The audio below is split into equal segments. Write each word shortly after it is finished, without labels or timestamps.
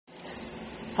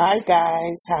Hi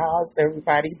guys, how's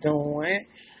everybody doing?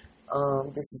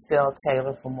 This is Dell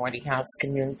Taylor from Morty House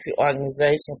Community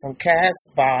Organization from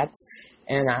Castbox,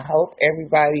 and I hope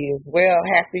everybody is well.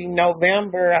 Happy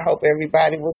November. I hope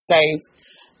everybody was safe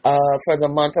for the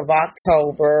month of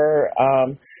October.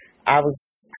 I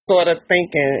was sort of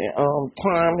thinking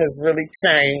time has really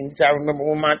changed. I remember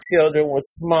when my children were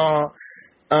small.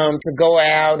 To go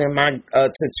out and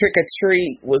to trick or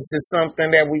treat was just something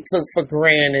that we took for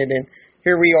granted, and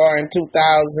here we are in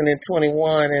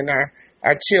 2021, and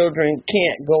our children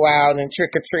can't go out and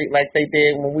trick or treat like they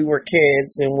did when we were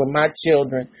kids and when my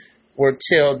children were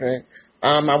children.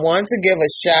 I wanted to give a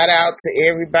shout out to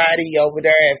everybody over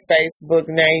there at Facebook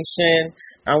Nation.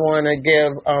 I want to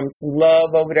give some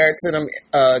love over there to them,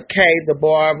 Kay the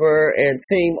Barber and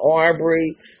Team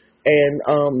Arbery, and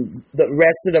the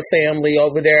rest of the family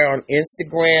over there on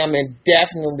Instagram, and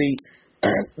definitely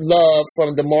love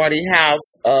from the Marty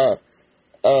House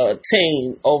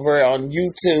team over on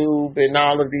YouTube and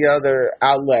all of the other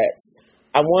outlets.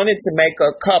 I wanted to make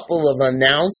a couple of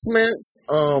announcements.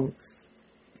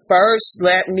 First,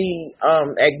 let me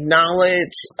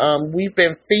acknowledge we've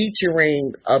been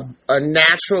featuring a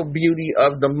natural beauty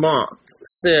of the month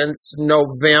since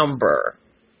November.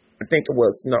 I think it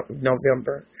was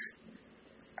November.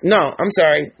 No, I'm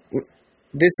sorry.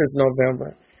 This is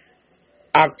November.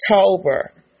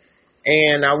 October.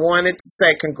 And I wanted to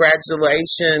say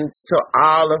congratulations to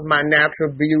all of my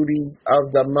natural beauty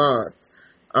of the month.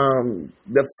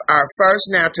 Our first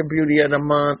natural beauty of the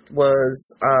month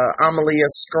was Amelia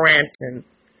Scranton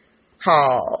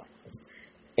Hall.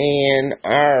 And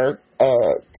our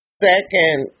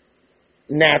second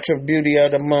natural beauty of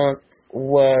the month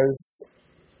was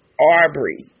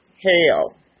Arbery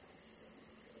Hale.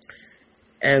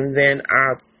 And then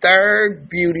our third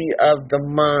beauty of the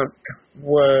month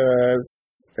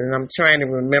was, and I'm trying to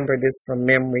remember this from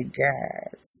memory,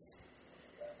 guys.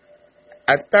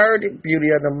 Our third beauty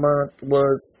of the month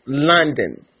was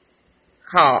London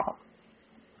Hall.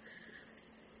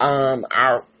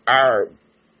 Our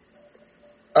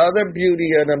other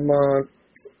beauty of the month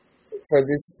for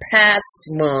this past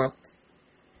month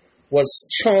was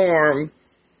Charm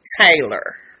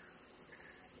Taylor.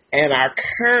 And our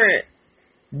current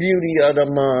beauty of the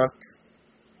month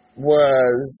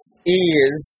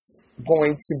is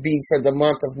going to be for the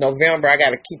month of November. I got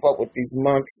to keep up with these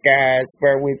months, guys.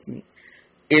 Bear with me.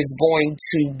 Is going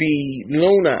to be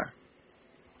Luna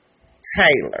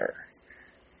Taylor.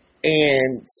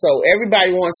 And so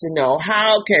everybody wants to know,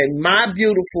 how can my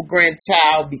beautiful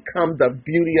grandchild become the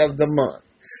beauty of the month?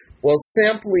 Well,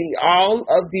 simply all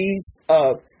of these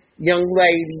young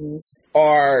ladies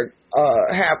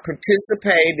have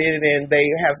participated, and they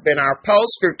have been our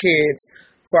poster kids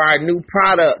for our new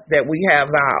product that we have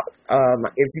out.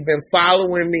 If you've been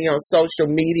following me on social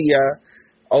media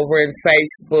over in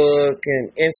Facebook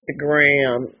and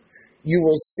Instagram, you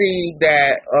will see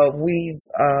that we've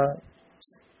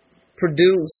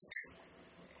produced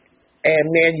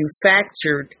and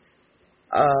manufactured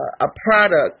a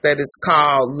product that is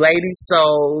called Lady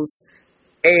Souls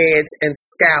Edge and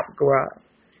Scalp Grub.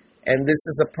 And this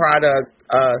is a product,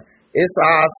 it's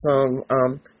awesome.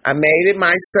 I made it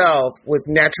myself with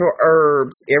natural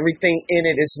herbs. Everything in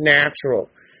it is natural.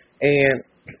 And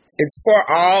it's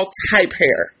for all type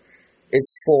hair.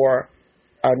 It's for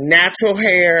natural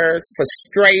hair, it's for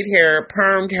straight hair,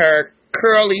 permed hair,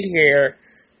 curly hair,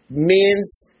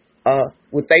 men's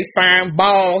with they fine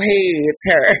bald heads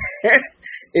hair.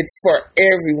 It's for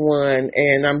everyone,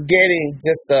 and I'm getting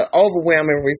just an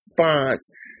overwhelming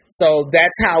response. So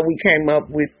that's how we came up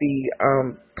with the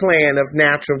plan of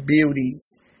natural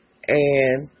beauties.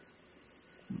 And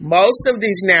most of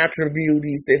these natural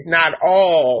beauties, if not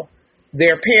all,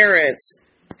 their parents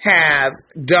have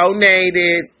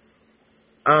donated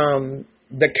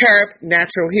the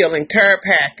natural healing care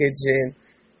packaging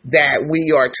that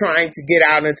we are trying to get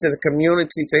out into the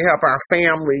community to help our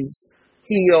families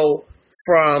heal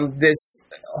from this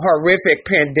horrific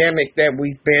pandemic that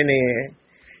we've been in.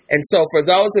 And so for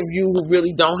those of you who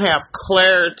really don't have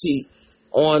clarity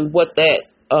on what that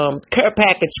care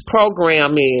package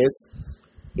program is,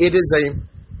 it is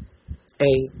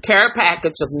a care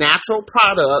package of natural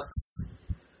products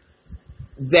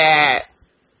that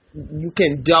you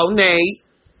can donate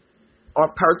or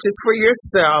purchase for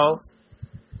yourself.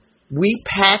 We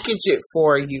package it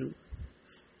for you.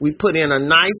 We put in a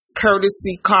nice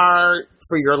courtesy card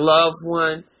for your loved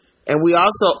one. And we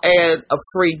also add a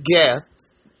free gift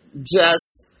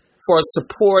just for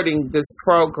supporting this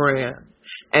program.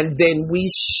 And then we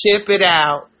ship it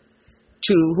out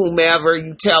to whomever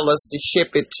you tell us to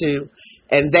ship it to.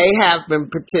 and they have been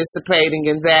participating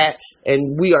in that,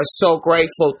 and we are so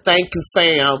grateful. Thank you,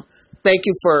 fam. Thank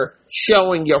you for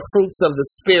showing your fruits of the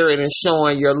Spirit and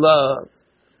showing your love.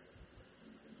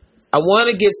 I want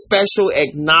to give special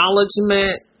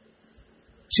acknowledgement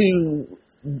to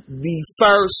the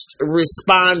first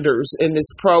responders in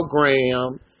this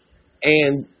program,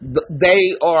 and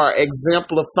they are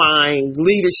exemplifying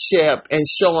leadership and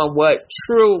showing what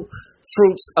true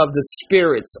fruits of the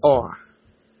spirits are.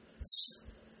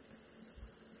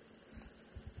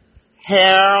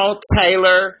 Harold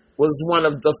Taylor was one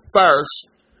of the first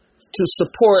to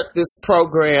support this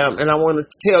program, and I want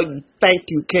to tell you, thank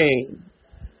you, King.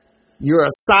 You're a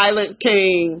silent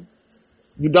king.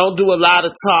 You don't do a lot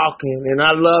of talking, and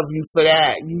I love you for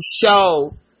that. You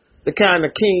show the kind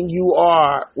of king you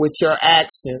are with your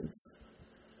actions.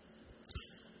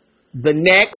 The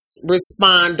next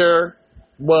responder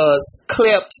was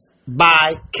Clipped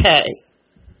by K.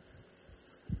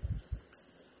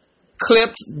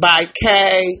 Clipped by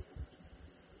K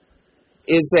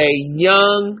is a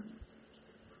young,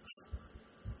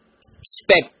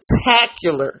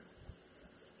 spectacular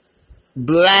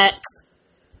Black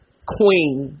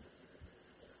queen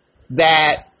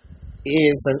that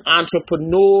is an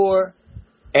entrepreneur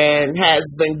and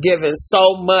has been given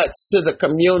so much to the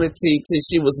community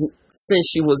since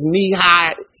she was knee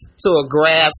high to a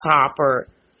grasshopper,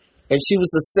 and she was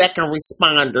the second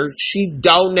responder. She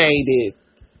donated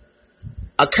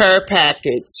a care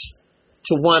package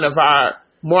to one of our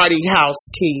Marty House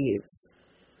kids,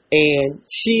 and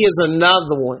she is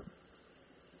another one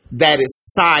that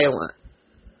is silent.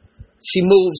 She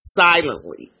moves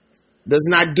silently, does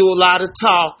not do a lot of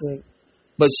talking,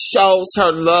 but shows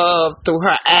her love through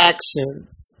her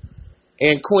actions.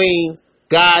 And Queen,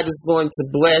 God is going to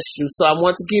bless you. So I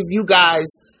want to give you guys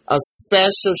a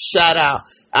special shout out.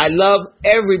 I love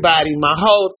everybody, my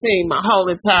whole team, my whole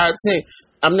entire team.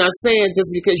 I'm not saying just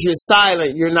because you're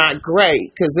silent, you're not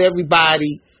great, because everybody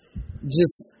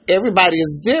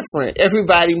is different.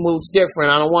 Everybody moves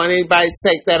different. I don't want anybody to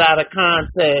take that out of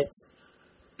context.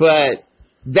 But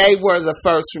they were the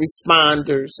first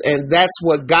responders, and that's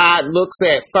what God looks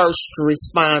at, first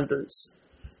responders.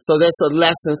 So that's a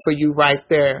lesson for you right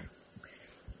there.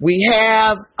 We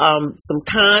have some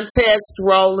contests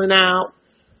rolling out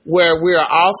where we're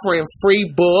offering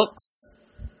free books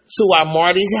to our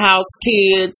Marty House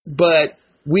kids, but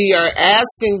we are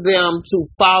asking them to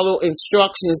follow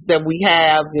instructions that we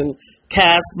have in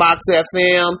Castbox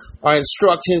FM, or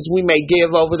instructions we may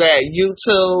give over there at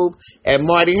YouTube, at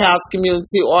Marty House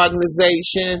Community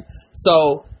Organization.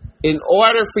 So in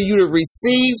order for you to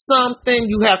receive something,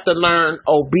 you have to learn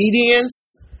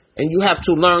obedience, and you have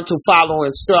to learn to follow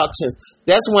instructions.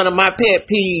 That's one of my pet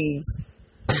peeves.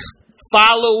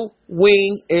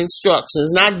 Following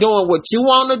instructions. Not doing what you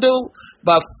want to do,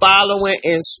 but following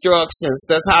instructions.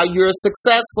 That's how you're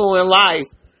successful in life.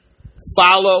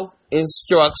 Follow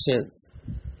instructions.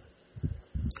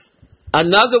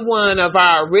 Another one of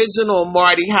our original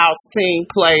Marty House team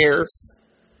players,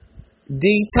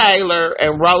 D. Taylor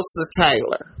and Rosa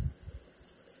Taylor.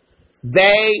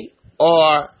 They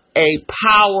are a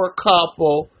power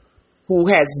couple who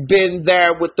has been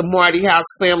there with the Marty House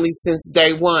family since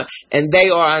day one. And they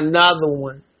are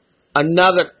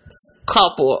another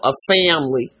couple, a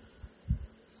family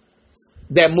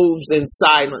that moves in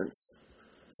silence.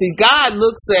 See, God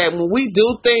looks at when we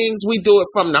do things, we do it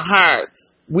from the heart.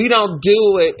 We don't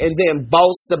do it and then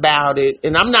boast about it.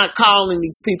 And I'm not calling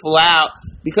these people out,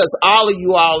 because all of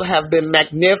you all have been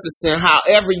magnificent,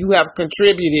 however you have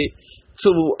contributed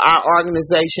to our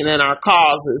organization and our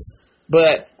causes.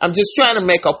 But I'm just trying to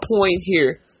make a point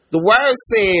here. The word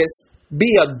says,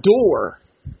 be a doer.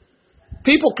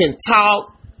 People can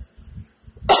talk.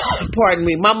 Pardon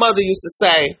me. My mother used to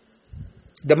say,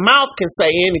 the mouth can say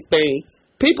anything.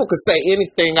 People can say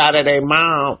anything out of their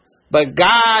mouth. But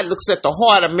God looks at the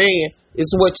heart of man.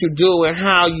 It's what you do and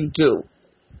how you do.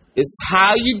 It's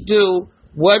how you do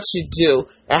what you do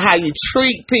and how you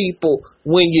treat people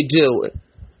when you do it.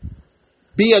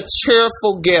 Be a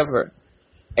cheerful giver.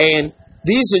 And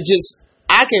these are just,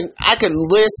 I can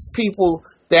list people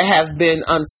that have been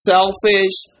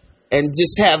unselfish and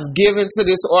just have given to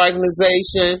this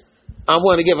organization. I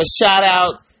want to give a shout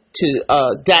out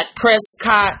to Dak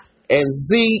Prescott and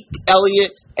Zeke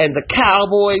Elliott and the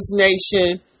Cowboys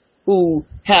Nation, who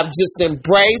have just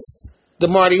embraced the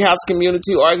Marty House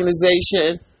Community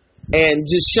Organization and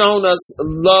just shown us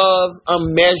love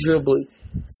unmeasurably.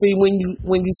 See, when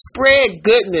you spread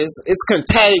goodness, it's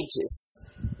contagious.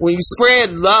 When you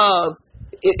spread love,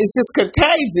 it's just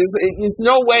contagious. There's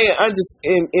no way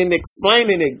in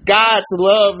explaining it. God's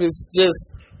love is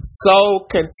just So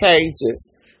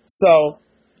contagious. So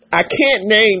I can't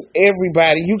name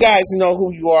everybody. You guys know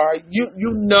who you are.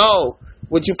 You know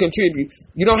what you contribute.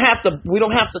 We don't have to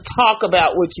talk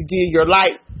about what you did. Your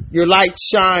light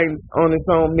shines on its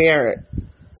own merit.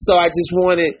 So I just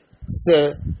wanted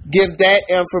to give that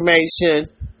information.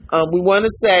 We want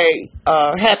to say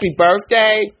happy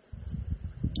birthday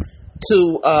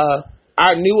to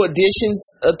our new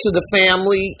additions to the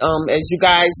family. As you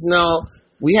guys know,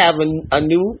 we have a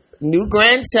new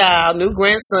grandchild, new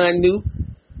grandson, new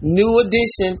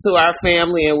addition to our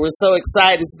family, and we're so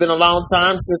excited. It's been a long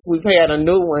time since we've had a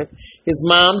new one. His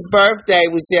mom's birthday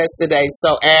was yesterday,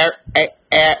 so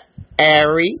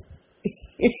Ari,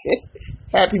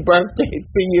 happy birthday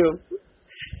to you.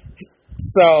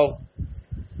 So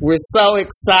we're so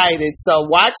excited. So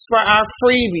watch for our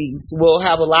freebies. We'll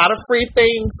have a lot of free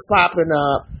things popping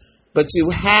up, but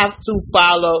you have to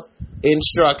follow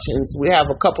instructions. We have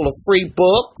a couple of free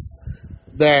books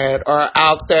that are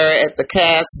out there at the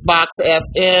Castbox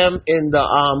FM in the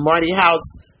Marty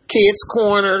House Kids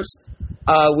Corners.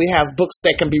 We have books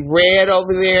that can be read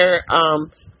over there.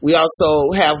 We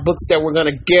also have books that we're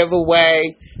going to give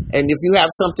away. And if you have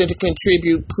something to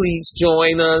contribute, please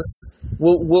join us.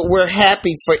 We're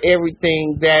happy for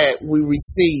everything that we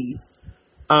receive.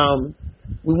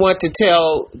 We want to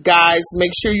tell guys,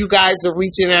 make sure you guys are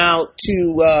reaching out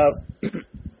to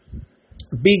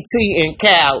BT in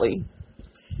Cali.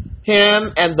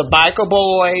 Him and the Biker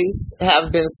Boys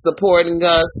have been supporting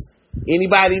us.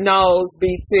 Anybody knows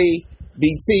BT?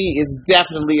 BT is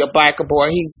definitely a biker boy.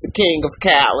 He's the king of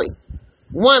Cali.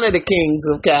 One of the kings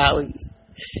of Cali.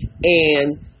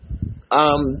 And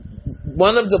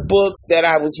one of the books that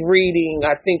I was reading,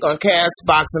 I think on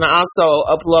Castbox, and I also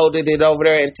uploaded it over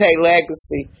there in Tay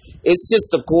Legacy. It's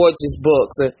just a gorgeous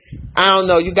book. So, I don't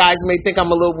know, you guys may think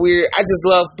I'm a little weird. I just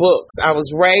love books. I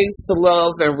was raised to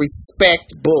love and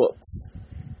respect books.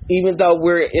 Even though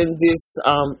we're in this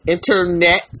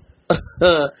internet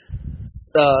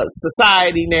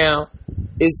society now,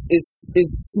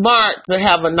 it's smart to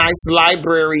have a nice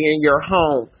library in your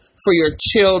home for your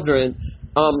children,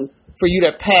 for you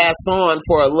to pass on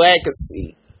for a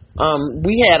legacy.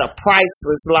 We had a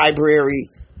priceless library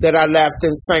that I left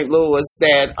in St. Louis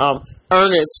that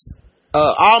Ernest,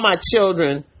 all my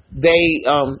children, they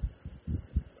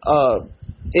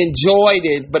enjoyed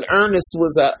it, but Ernest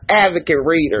was an advocate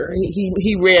reader.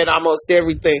 He read almost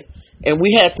everything, and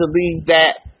we had to leave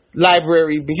that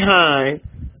library behind.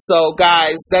 So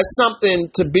guys, that's something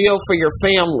to build for your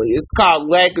family. It's called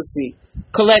legacy,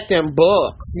 collecting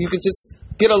books. You could just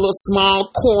get a little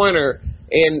small corner,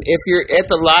 and if you're at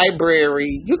the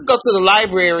library, you can go to the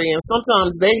library, and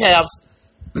sometimes they have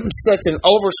such an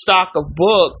overstock of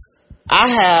books. I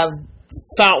have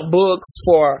found books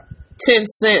for 10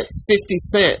 cents, 50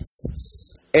 cents,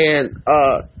 and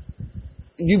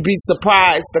you'd be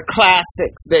surprised the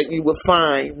classics that you would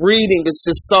find. Reading is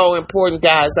just so important,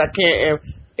 guys. I can't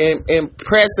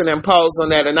impress and impose on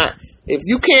that or not. If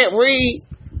you can't read,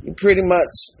 you pretty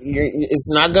much, it's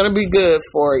not going to be good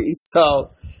for you. So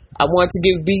I want to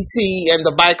give BT and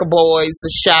the Biker Boys a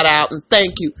shout out, and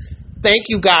thank you. Thank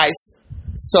you, guys.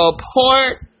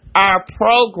 Support our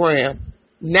program,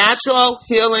 Natural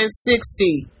Healing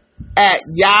 60 at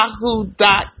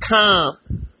yahoo.com.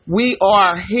 We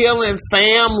are healing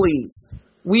families.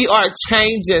 We are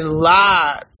changing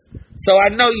lives. So I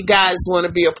know you guys want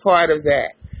to be a part of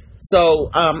that.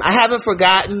 So I haven't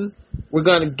forgotten. We're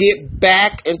going to get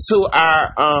back into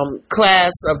our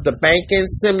class of the banking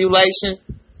simulation.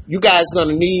 You guys are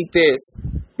going to need this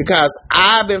because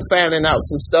I've been finding out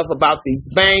some stuff about these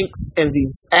banks and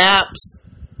these apps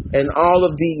and all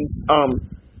of these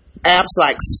apps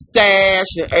like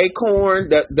Stash and Acorn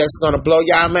that's going to blow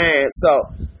y'all mind. So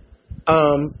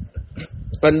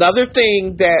another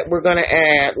thing that we're going to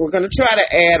add, we're going to try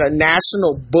to add a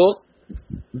national book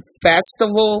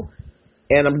festival,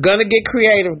 and I'm going to get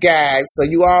creative, guys, so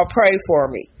you all pray for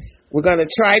me. We're going to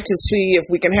try to see if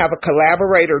we can have a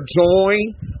collaborator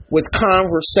join with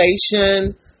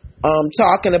conversation,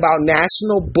 talking about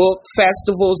national book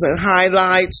festivals and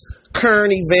highlights,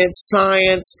 current events,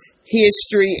 science,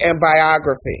 history, and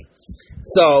biography.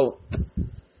 So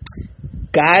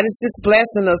God is just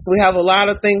blessing us. We have a lot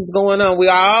of things going on. We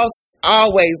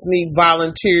always need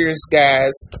volunteers,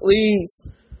 guys. Please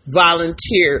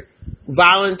volunteer.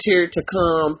 Volunteer to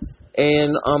come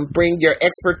and bring your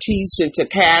expertise into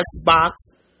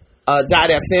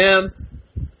Castbox.fm.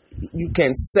 You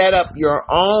can set up your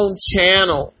own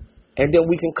channel, and then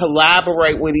we can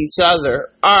collaborate with each other.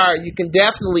 Or you can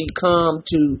definitely come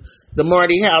to the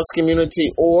Marty House Community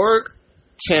Org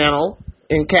channel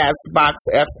in Castbox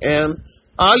FM.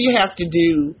 All you have to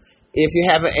do, if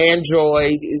you have an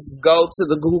Android, is go to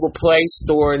the Google Play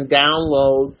Store and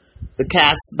download the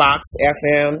Castbox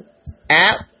FM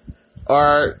app.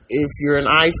 Or if you're an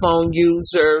iPhone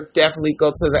user, definitely go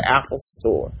to the Apple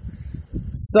Store.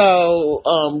 So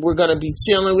we're going to be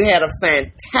chilling. We had a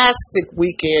fantastic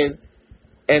weekend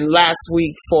and last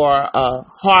week for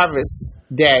Harvest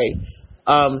Day.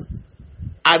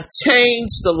 I've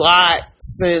changed a lot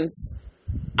since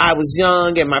I was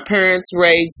young and my parents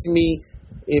raised me.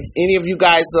 If any of you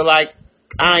guys are like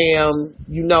I am,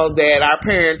 you know that our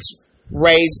parents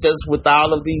raised us with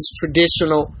all of these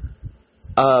traditional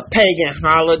pagan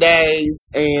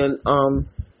holidays. And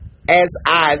as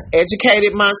I've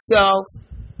educated myself,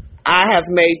 I have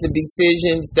made the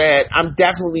decisions that I'm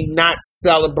definitely not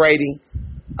celebrating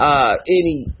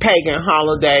any pagan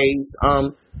holidays.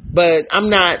 But I'm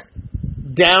not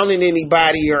downing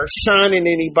anybody or shunning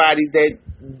anybody that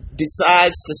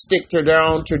decides to stick to their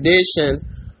own tradition.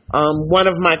 One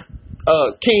of my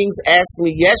kings asked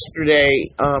me a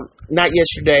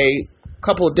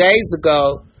couple of days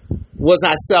ago, was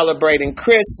I celebrating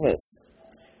Christmas?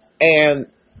 And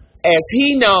as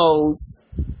he knows,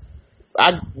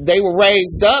 they were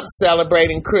raised up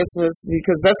celebrating Christmas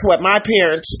because that's what my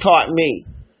parents taught me.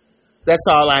 That's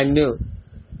all I knew.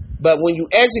 But when you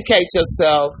educate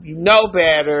yourself, you know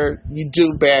better, you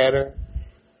do better.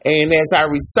 And as I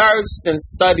researched and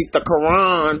studied the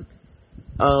Quran,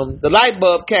 the light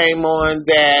bulb came on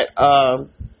that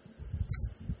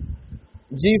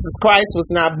Jesus Christ was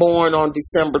not born on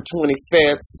December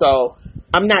 25th. So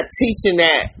I'm not teaching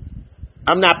that.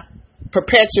 I'm not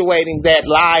perpetuating that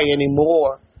lie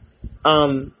anymore. Let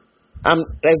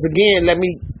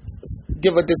me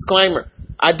give a disclaimer.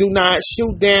 I do not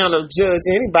shoot down or judge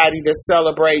anybody that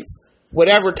celebrates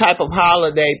whatever type of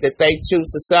holiday that they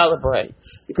choose to celebrate,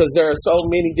 because there are so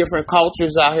many different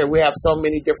cultures out here. We have so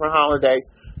many different holidays.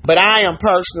 But I am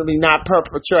personally not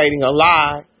perpetrating a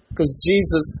lie, because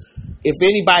Jesus, if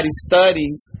anybody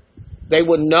studies, they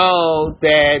would know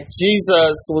that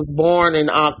Jesus was born in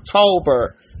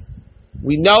October.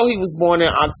 We know he was born in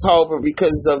October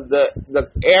because of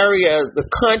the area, the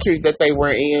country that they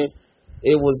were in.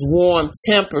 It was warm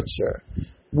temperature.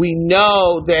 We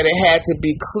know that it had to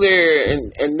be clear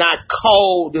and not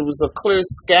cold. It was a clear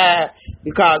sky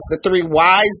because the three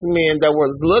wise men that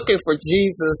was looking for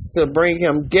Jesus to bring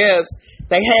him gifts,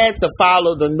 they had to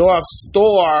follow the North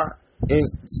Star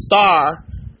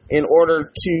in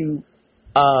order to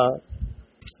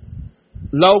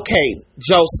locate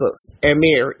Joseph and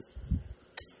Mary.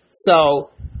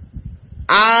 So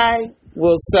I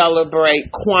will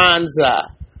celebrate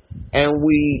Kwanzaa. And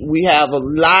we have a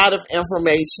lot of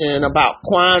information about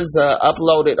Kwanzaa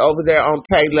uploaded over there on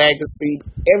Tay Legacy.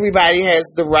 Everybody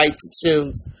has the right to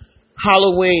choose.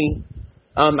 Halloween.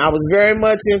 I was very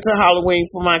much into Halloween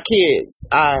for my kids.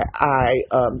 I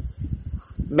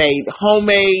made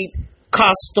homemade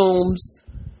costumes.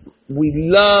 We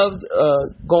loved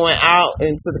going out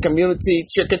into the community,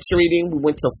 trick-or-treating. We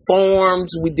went to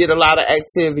farms. We did a lot of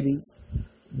activities.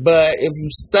 But if you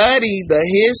study the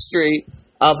history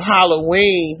of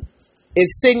Halloween, it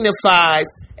signifies,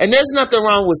 and there's nothing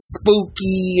wrong with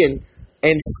spooky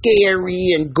and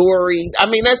scary and gory. I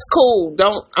mean, that's cool.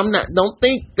 Don't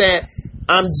think that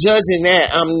I'm judging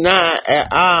that. I'm not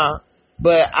at all.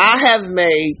 But I have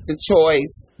made the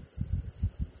choice,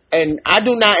 and I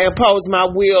do not impose my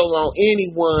will on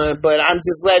anyone, but I'm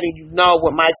just letting you know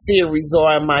what my theories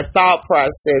are and my thought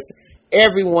process.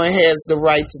 Everyone has the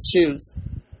right to choose.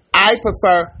 I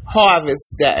prefer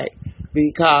Harvest Day,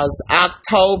 because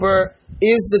October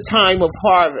is the time of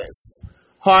harvest.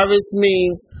 Harvest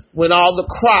means when all the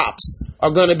crops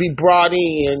are going to be brought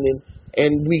in,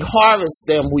 and we harvest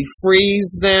them. We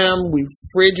freeze them, we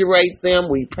refrigerate them,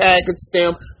 we package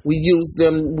them, we use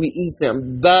them, we eat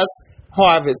them. Thus,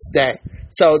 Harvest Day.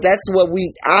 So that's what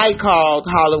I called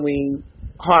Halloween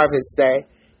Harvest Day.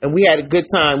 And we had a good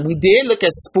time. We did look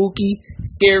at spooky,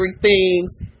 scary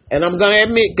things. And I'm going to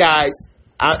admit, guys,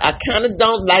 I kind of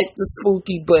don't like the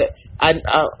spooky, but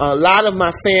a lot of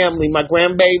my family, my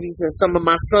grandbabies and some of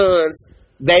my sons,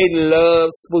 they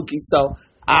love spooky. So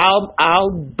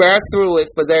I'll bear through it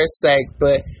for their sake.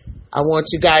 But I want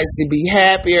you guys to be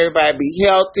happy, everybody be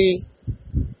healthy.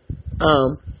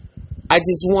 I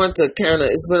just want to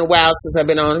it's been a while since I've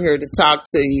been on here to talk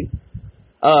to you.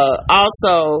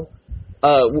 Also,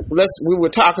 we were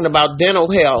talking about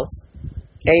dental health,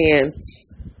 and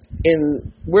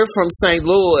we're from St.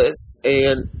 Louis,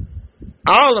 and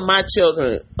all of my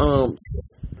children,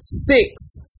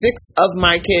 six of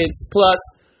my kids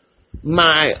plus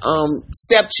my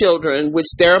stepchildren, which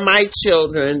they're my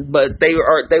children, but they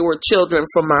were children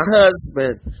from my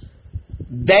husband.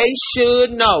 They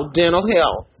should know dental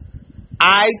health.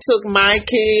 I took my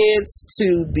kids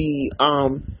to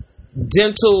the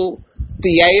dental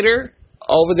theater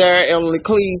over there on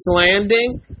Leclee's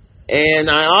Landing. And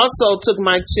I also took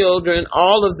my children,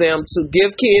 all of them, to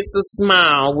Give Kids a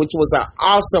Smile, which was an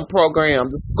awesome program.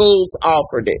 The schools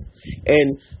offered it.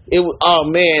 And oh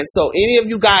man, so any of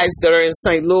you guys that are in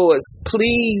St. Louis,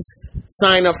 please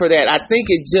sign up for that. I think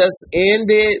it just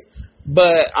ended,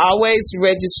 but always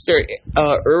register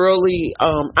early.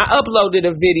 I uploaded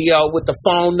a video with the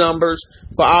phone numbers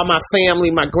for all my family,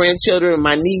 my grandchildren,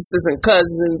 my nieces and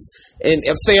cousins, and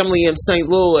family in St.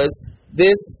 Louis.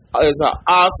 This is an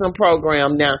awesome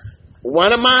program. Now,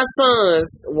 one of my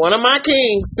sons, one of my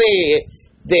kings, said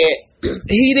that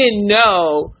he didn't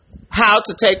know how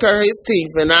to take care of his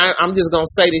teeth. And I'm just going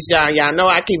to say this, y'all. Y'all know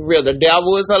I keep it real. The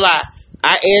devil is a lie.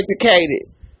 I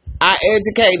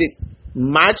educated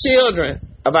my children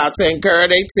about taking care of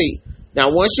their teeth. Now,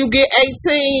 once you get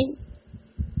 18,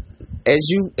 as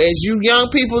you young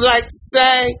people like to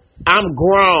say, I'm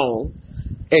grown.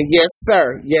 And yes,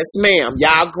 sir. Yes, ma'am.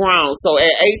 Y'all grown. So at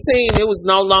 18, it was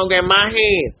no longer in my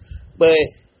hands. But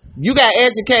you got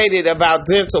educated about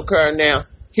dental care now.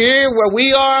 Here where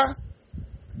we are,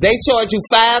 they charge you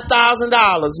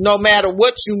 $5,000 no matter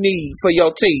what you need for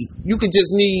your teeth. You could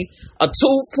just need a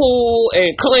tooth pull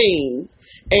and clean,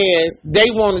 and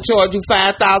they want to charge you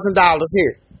 $5,000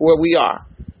 here where we are.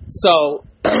 So,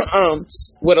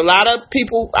 what a lot of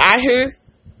people I hear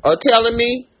are telling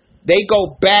me, they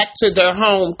go back to their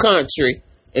home country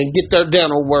and get their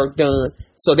dental work done.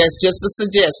 So that's just a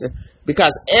suggestion,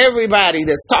 because everybody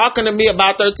that's talking to me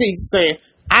about their teeth saying,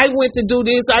 I went to do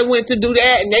this, I went to do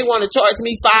that, and they want to charge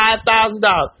me $5,000.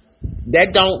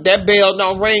 That bell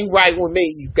don't ring right with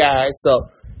me, you guys. So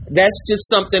that's just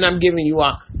something I'm giving you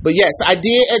all. But yes, I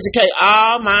did educate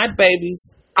all my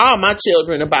babies, all my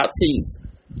children about teeth,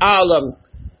 all of them.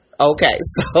 Okay,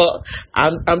 so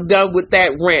I'm done with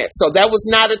that rant. So that was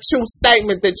not a true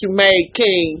statement that you made,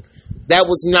 King. That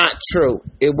was not true.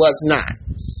 It was not.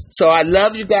 So I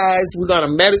love you guys. We're gonna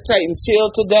meditate and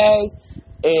chill today,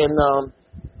 and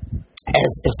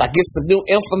if I get some new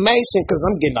information, because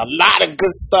I'm getting a lot of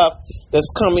good stuff that's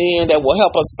coming in that will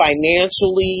help us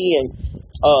financially and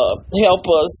help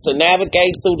us to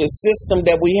navigate through the system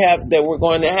that we have, that we're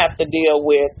going to have to deal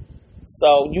with.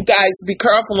 So you guys be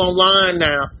careful online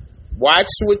now.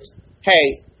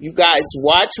 You guys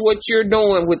watch what you're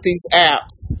doing with these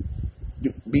apps.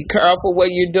 Be careful what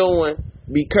you're doing.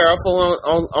 Be careful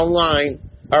on online.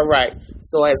 All right.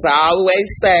 So as I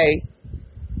always say,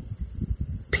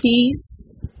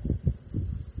 peace,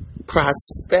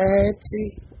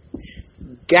 prosperity,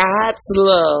 God's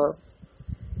love,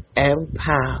 and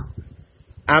power.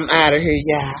 I'm out of here,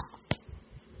 y'all.